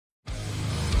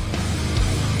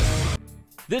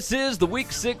This is the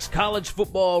Week 6 college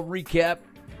football recap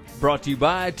brought to you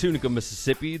by Tunica,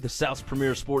 Mississippi, the South's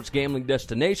premier sports gambling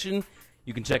destination.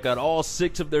 You can check out all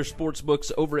 6 of their sports books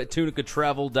over at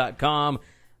tunicatravel.com.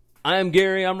 I am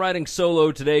Gary. I'm riding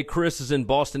solo today. Chris is in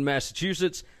Boston,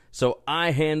 Massachusetts, so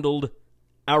I handled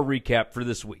our recap for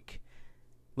this week.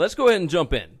 Let's go ahead and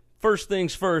jump in. First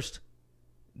things first,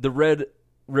 the Red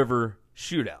River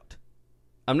Shootout.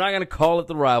 I'm not going to call it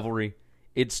the rivalry.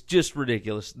 It's just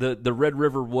ridiculous. The Red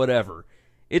River whatever.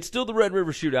 It's still the Red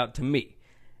River Shootout to me.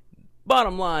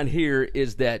 Bottom line here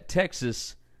is that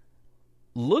Texas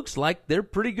looks like they're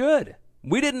pretty good.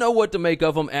 We didn't know what to make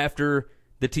of them after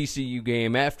the TCU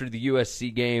game, after the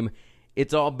USC game.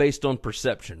 It's all based on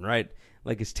perception, right?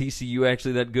 Like, is TCU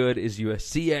actually that good? Is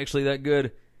USC actually that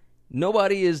good?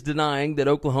 Nobody is denying that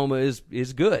Oklahoma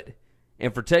is good.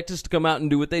 And for Texas to come out and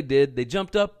do what they did, they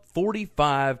jumped up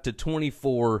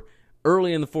 45-24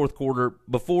 early in the fourth quarter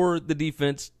before the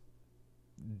defense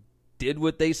did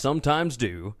what they sometimes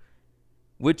do,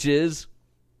 which is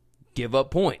give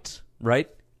up points, right?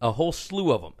 A whole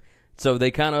slew of them. So they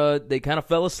kind of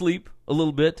fell asleep a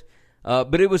little bit,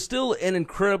 but it was still an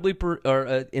incredibly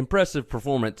impressive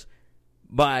performance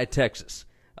by Texas.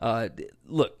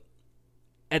 Look,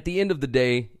 at the end of the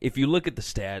day, if you look at the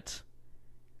stats,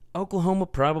 Oklahoma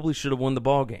probably should have won the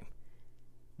ball game.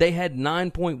 They had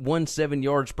 9.17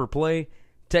 yards per play.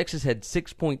 Texas had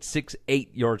 6.68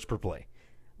 yards per play.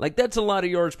 Like, that's a lot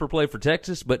of yards per play for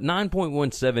Texas, but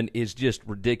 9.17 is just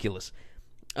ridiculous.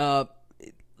 Sam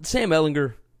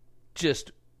Ehlinger,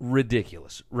 just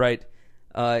ridiculous, right?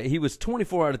 He was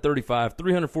 24 out of 35,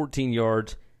 314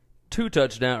 yards, 2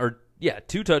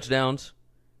 touchdowns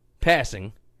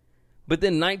passing, but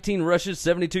then 19 rushes,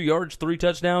 72 yards, 3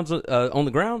 touchdowns on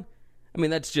the ground. I mean,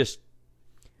 that's just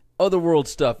otherworld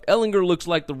stuff. Ehlinger looks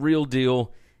like the real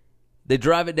deal. They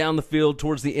drive it down the field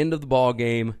towards the end of the ball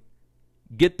game,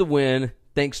 get the win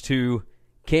thanks to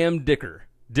Cam Dicker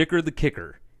the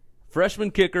kicker.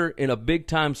 Freshman kicker in a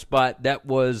big-time spot. That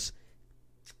was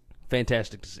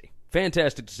fantastic to see.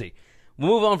 Fantastic to see. We'll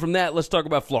move on from that. Let's talk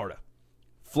about Florida.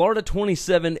 Florida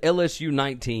 27, LSU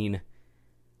 19.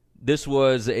 This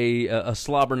was a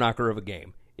slobber knocker of a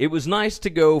game. It was nice to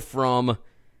go from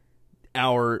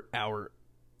our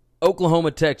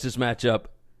Oklahoma-Texas matchup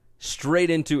straight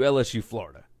into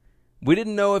LSU-Florida. We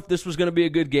didn't know if this was going to be a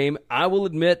good game. I will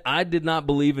admit I did not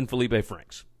believe in Felipe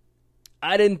Franks.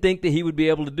 I didn't think that he would be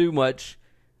able to do much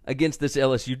against this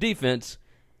LSU defense.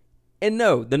 And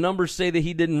no, the numbers say that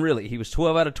he didn't really. He was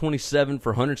 12 out of 27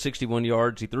 for 161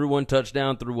 yards. He threw 1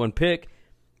 touchdown, threw 1 pick.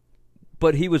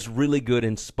 But he was really good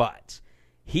in spots.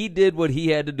 He did what he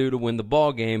had to do to win the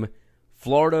ball game.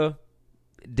 Florida,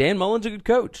 Dan Mullen's a good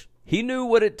coach. He knew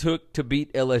what it took to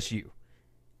beat LSU.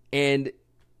 And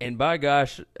by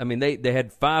gosh, I mean, they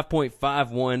had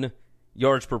 5.51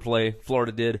 yards per play,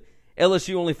 Florida did.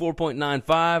 LSU only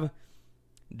 4.95.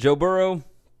 Joe Burrow,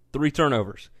 3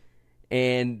 turnovers.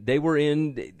 And they were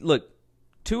in, look,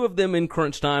 2 of them in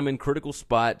crunch time in critical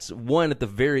spots, 1 at the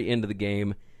very end of the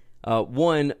game,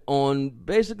 1 on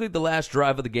basically the last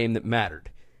drive of the game that mattered.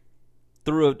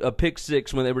 Threw a pick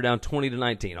 6 when they were down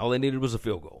 20-19. All they needed was a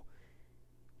field goal.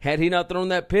 Had he not thrown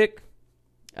that pick,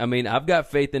 I mean, I've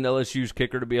got faith in LSU's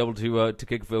kicker to be able to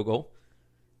kick a field goal.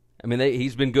 I mean,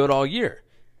 he's been good all year.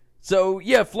 So,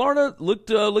 yeah, Florida looked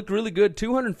really good.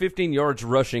 215 yards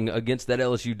rushing against that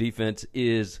LSU defense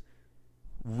is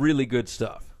really good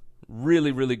stuff.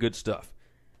 Really, really good stuff.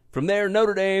 From there,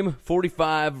 Notre Dame,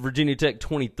 45, Virginia Tech,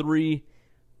 23.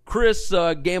 Chris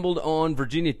gambled on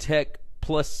Virginia Tech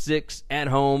 +6 at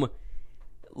home.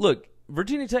 Look,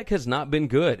 Virginia Tech has not been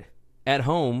good at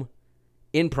home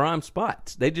in prime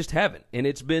spots. They just haven't. And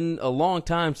it's been a long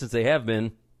time since they have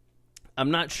been.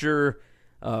 I'm not sure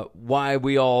why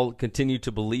we all continue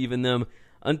to believe in them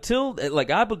until, like,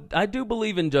 I do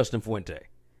believe in Justin Fuente.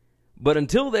 But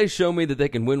until they show me that they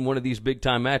can win one of these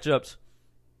big-time matchups,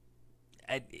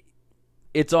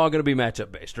 it's all going to be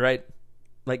matchup-based, right?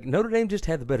 Like, Notre Dame just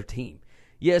had the better team.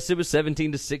 Yes, it was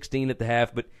 17-16 at the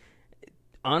half, but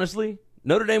honestly,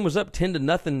 Notre Dame was up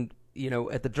 10-0,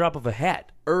 at the drop of a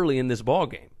hat early in this ball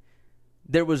game.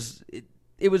 It was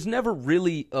never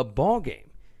really a ball game.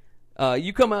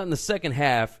 You come out in the second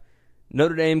half,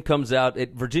 Notre Dame comes out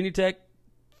at Virginia Tech,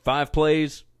 5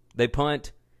 plays, they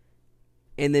punt,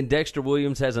 and then Dexter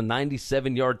Williams has a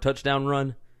 97-yard touchdown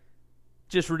run.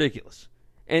 Just ridiculous.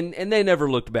 And they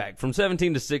never looked back. From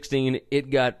 17-16, it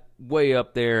got way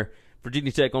up there.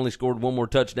 Virginia Tech only scored 1 more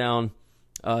touchdown.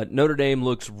 Notre Dame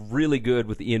looks really good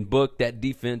with Ian Book. That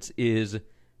defense is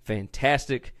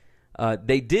fantastic.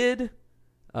 They did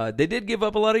give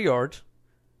up a lot of yards,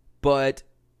 but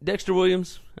Dexter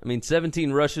Williams, I mean,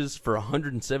 17 rushes for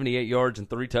 178 yards and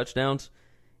 3 touchdowns.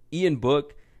 Ian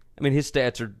Book, I mean, his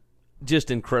stats are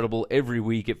just incredible every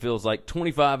week. It feels like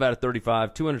 25 out of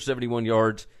 35, 271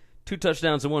 yards, 2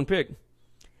 touchdowns and 1 pick.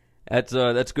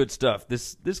 That's good stuff.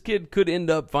 This kid could end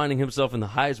up finding himself in the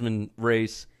Heisman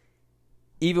race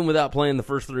even without playing the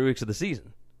first 3 weeks of the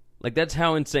season. Like, that's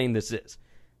how insane this is.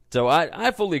 So I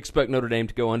fully expect Notre Dame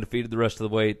to go undefeated the rest of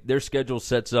the way. Their schedule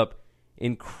sets up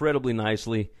incredibly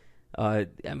nicely. I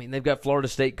mean, they've got Florida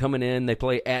State coming in. They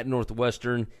play at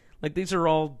Northwestern. Like, these are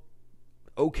all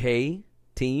okay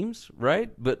teams,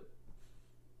 right? But,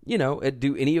 you know,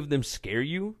 do any of them scare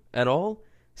you at all?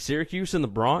 Syracuse and the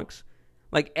Bronx?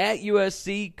 Like, at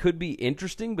USC could be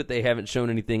interesting, but they haven't shown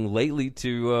anything lately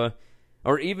to,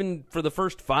 or even for the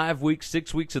first 5 weeks,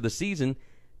 6 weeks of the season,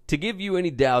 to give you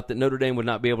any doubt that Notre Dame would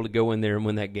not be able to go in there and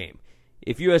win that game.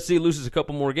 If USC loses a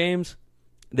couple more games,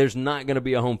 there's not going to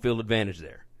be a home field advantage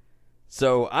there.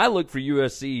 So I look for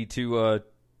USC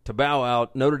to bow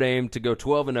out, Notre Dame to go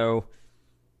 12-0.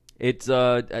 It's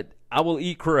I will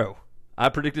eat crow. I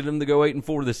predicted them to go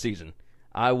 8-4 this season.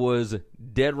 I was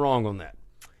dead wrong on that.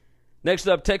 Next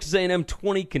up, Texas A&M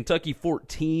 20, Kentucky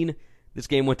 14. This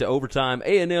game went to overtime.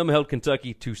 A&M held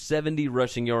Kentucky to 70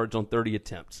 rushing yards on 30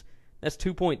 attempts. That's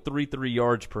 2.33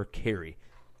 yards per carry.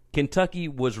 Kentucky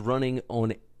was running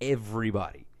on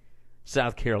everybody.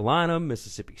 South Carolina,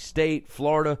 Mississippi State,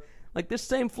 Florida. Like, this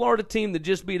same Florida team that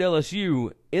just beat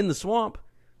LSU in the swamp,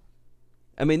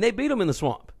 I mean, they beat them in the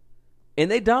swamp. And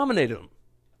they dominated them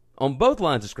on both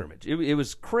lines of scrimmage. It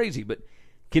was crazy. But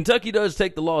Kentucky does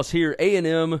take the loss here.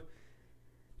 A&M,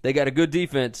 they got a good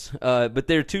defense, but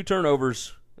their 2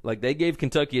 turnovers, like, they gave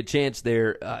Kentucky a chance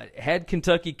there. Had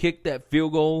Kentucky kicked that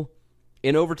field goal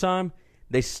in overtime,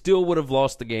 they still would have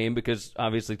lost the game because,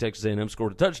 obviously, Texas A&M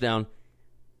scored a touchdown.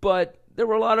 But there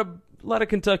were a lot of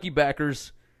Kentucky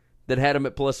backers that had them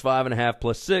at +5.5,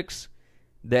 +6,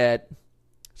 that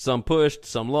some pushed,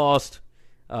 some lost.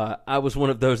 I was one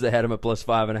of those that had them at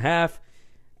 +5.5.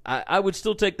 I would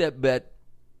still take that bet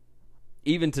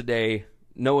even today,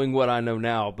 knowing what I know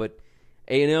now. But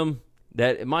A&M,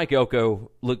 that Mike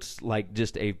Elko looks like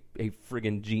just a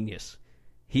friggin' genius.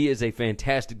 He is a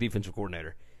fantastic defensive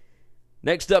coordinator.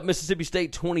 Next up, Mississippi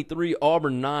State 23,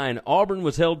 Auburn 9. Auburn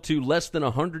was held to less than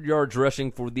 100 yards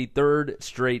rushing for the 3rd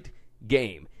straight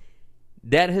game.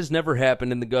 That has never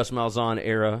happened in the Gus Malzahn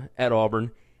era at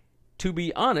Auburn. To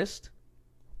be honest,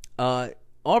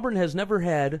 Auburn has never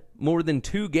had more than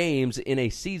 2 games in a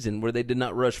season where they did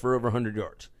not rush for over 100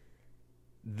 yards.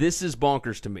 This is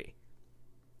bonkers to me.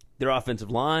 Their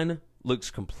offensive line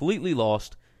looks completely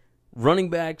lost. Running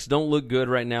backs don't look good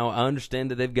right now. I understand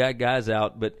that they've got guys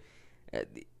out, but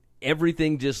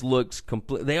everything just looks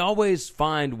complete. They always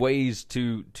find ways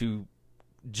to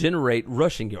generate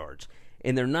rushing yards,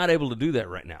 and they're not able to do that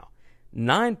right now.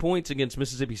 9 points against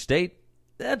Mississippi State,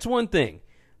 that's one thing.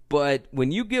 But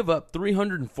when you give up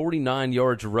 349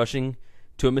 yards rushing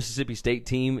to a Mississippi State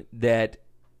team that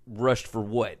rushed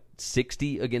for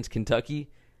 60 against Kentucky,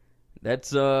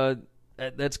 that's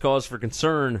cause for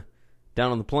concern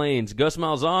down on the plains. Gus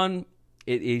Malzahn,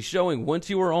 it is showing once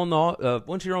you're on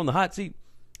the hot seat,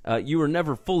 you are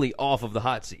never fully off of the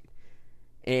hot seat.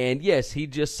 And yes, he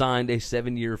just signed a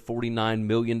 7-year, $49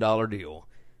 million deal,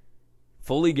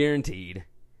 fully guaranteed.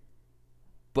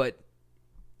 But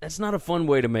that's not a fun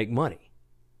way to make money,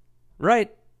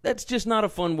 right? That's just not a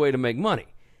fun way to make money.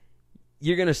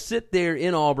 You're going to sit there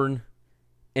in Auburn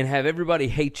and have everybody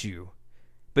hate you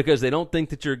because they don't think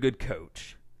that you're a good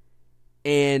coach.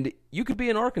 And you could be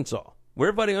in Arkansas, where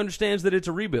everybody understands that it's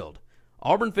a rebuild.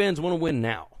 Auburn fans want to win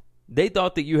now. They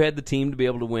thought that you had the team to be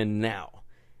able to win now.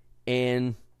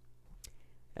 And,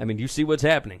 I mean, you see what's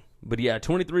happening. But, yeah,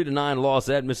 23-9 loss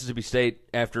at Mississippi State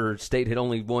after State had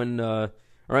only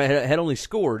had only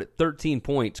scored 13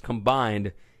 points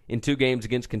combined in 2 games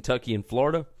against Kentucky and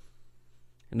Florida.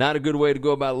 Not a good way to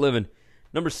go about living.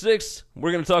 Number 6,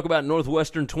 we're going to talk about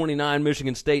Northwestern 29,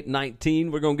 Michigan State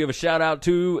 19. We're going to give a shout-out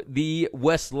to the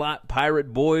West Lot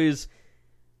Pirate boys.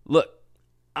 Look,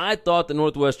 I thought the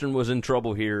Northwestern was in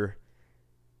trouble here,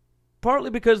 partly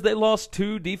because they lost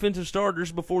 2 defensive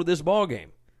starters before this ballgame.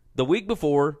 The week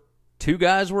before, 2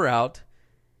 guys were out.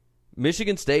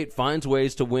 Michigan State finds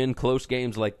ways to win close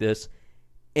games like this,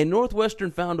 and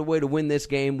Northwestern found a way to win this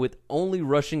game with only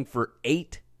rushing for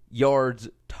 8 yards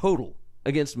total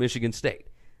against Michigan State.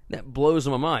 That blows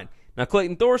my mind. Now,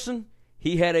 Clayton Thorson,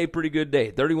 he had a pretty good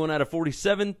day. 31 out of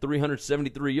 47,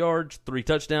 373 yards, 3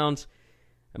 touchdowns.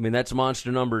 I mean, that's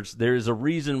monster numbers. There's a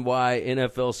reason why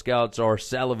NFL scouts are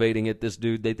salivating at this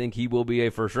dude. They think he will be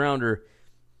a first-rounder.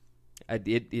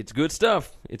 It's good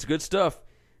stuff. It's good stuff.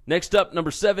 Next up,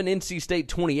 number 7, NC State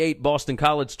 28, Boston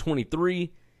College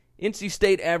 23. NC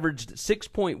State averaged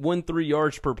 6.13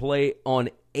 yards per play on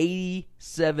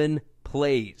 87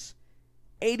 plays.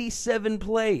 87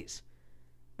 plays.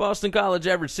 Boston College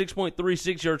averaged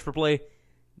 6.36 yards per play.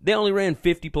 They only ran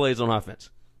 50 plays on offense.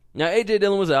 Now, A.J.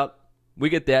 Dillon was out. We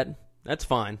get that. That's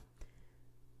fine.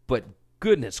 But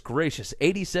goodness gracious,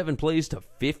 87 plays to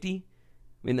 50?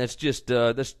 I mean, that's just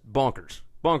that's bonkers.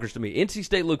 Bonkers to me. NC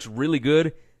State looks really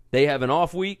good. They have an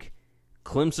off week.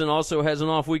 Clemson also has an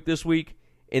off week this week.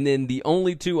 And then the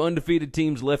only 2 undefeated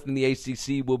teams left in the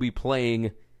ACC will be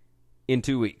playing in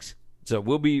 2 weeks. So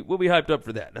we'll be hyped up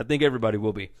for that. I think everybody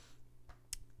will be.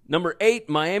 Number 8,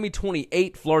 Miami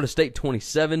 28, Florida State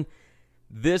 27.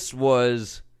 This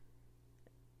was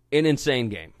an insane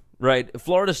game, right?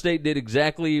 Florida State did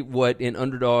exactly what an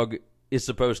underdog is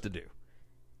supposed to do.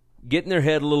 Get in their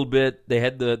head a little bit. They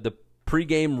had the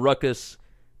pregame ruckus,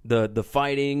 the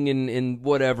fighting and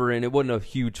whatever, and it wasn't a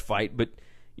huge fight, but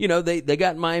you know, they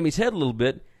got in Miami's head a little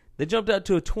bit. They jumped out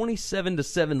to a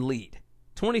 27-7 lead.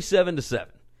 27-7.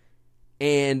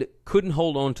 And couldn't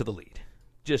hold on to the lead.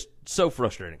 Just so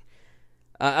frustrating.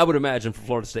 I would imagine for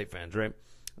Florida State fans, right?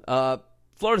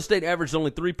 Florida State averaged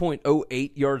only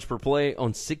 3.08 yards per play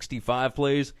on 65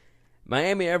 plays.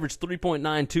 Miami averaged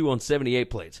 3.92 on 78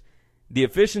 plays. The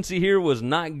efficiency here was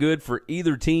not good for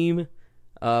either team,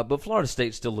 but Florida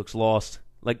State still looks lost.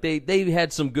 Like they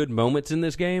had some good moments in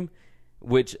this game,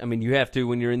 which, I mean, you have to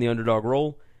when you're in the underdog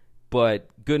role, but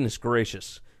goodness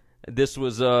gracious. This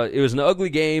was it was an ugly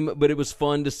game, but it was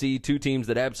fun to see 2 teams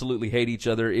that absolutely hate each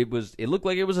other. It looked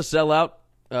like it was a sellout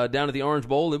down at the Orange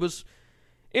Bowl. It was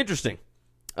interesting.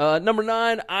 Number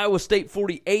 9, Iowa State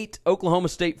 48, Oklahoma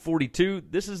State 42.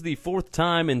 This is the 4th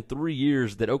time in 3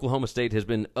 years that Oklahoma State has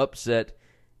been upset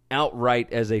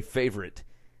outright as a favorite.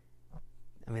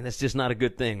 I mean, that's just not a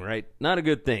good thing, right? Not a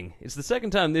good thing. It's the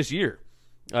 2nd time this year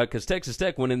because Texas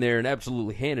Tech went in there and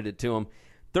absolutely handed it to them.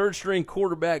 3rd-string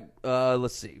quarterback,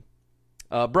 let's see.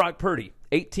 Brock Purdy,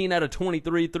 18 out of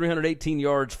 23, 318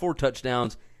 yards, 4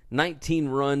 touchdowns, 19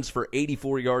 runs for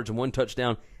 84 yards and 1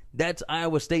 touchdown. That's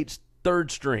Iowa State's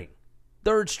 3rd string.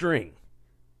 3rd string.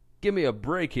 Give me a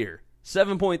break here.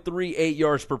 7.38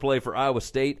 yards per play for Iowa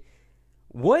State.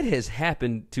 What has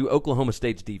happened to Oklahoma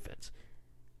State's defense?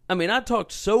 I mean, I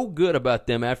talked so good about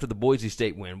them after the Boise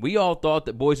State win. We all thought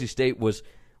that Boise State was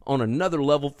on another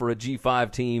level for a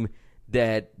G5 team,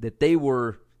 that they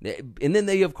were, and then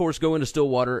they, of course, go into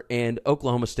Stillwater, and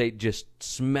Oklahoma State just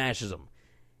smashes them.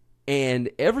 And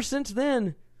ever since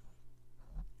then,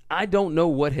 I don't know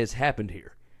what has happened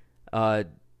here.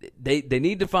 They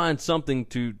need to find something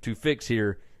to fix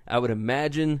here. I would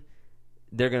imagine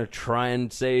they're going to try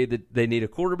and say that they need a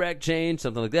quarterback change,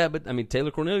 something like that. But, I mean,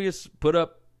 Taylor Cornelius put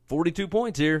up 42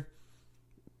 points here.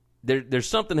 There's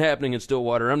something happening in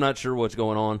Stillwater. I'm not sure what's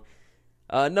going on.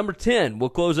 Number 10, we'll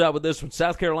close out with this one.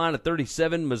 South Carolina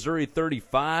 37, Missouri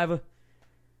 35.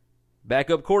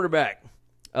 Backup quarterback,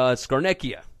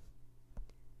 Scarnecchia.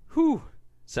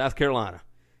 South Carolina.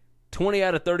 20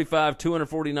 out of 35,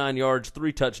 249 yards,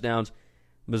 3 touchdowns.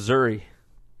 Missouri.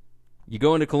 You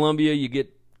go into Columbia, you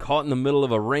get caught in the middle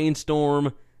of a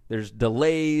rainstorm. There's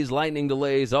delays, lightning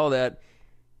delays, all that.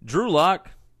 Drew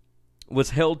Lock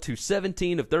was held to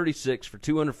 17 of 36 for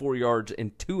 204 yards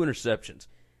and 2 interceptions.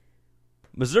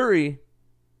 Missouri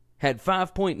had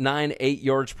 5.98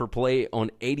 yards per play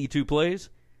on 82 plays.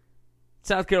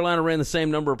 South Carolina ran the same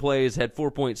number of plays, had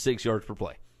 4.6 yards per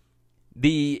play.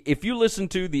 If you listen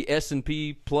to the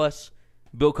S&P Plus,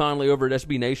 Bill Connolly over at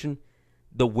SB Nation,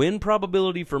 the win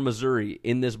probability for Missouri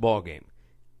in this ballgame,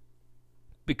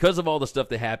 because of all the stuff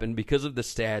that happened, because of the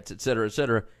stats, et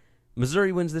cetera,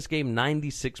 Missouri wins this game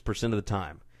 96% of the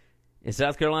time. And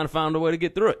South Carolina found a way to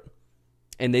get through it.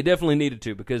 And they definitely needed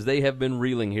to, because they have been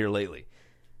reeling here lately.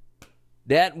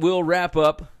 That will wrap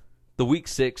up the Week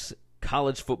 6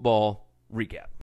 college football recap.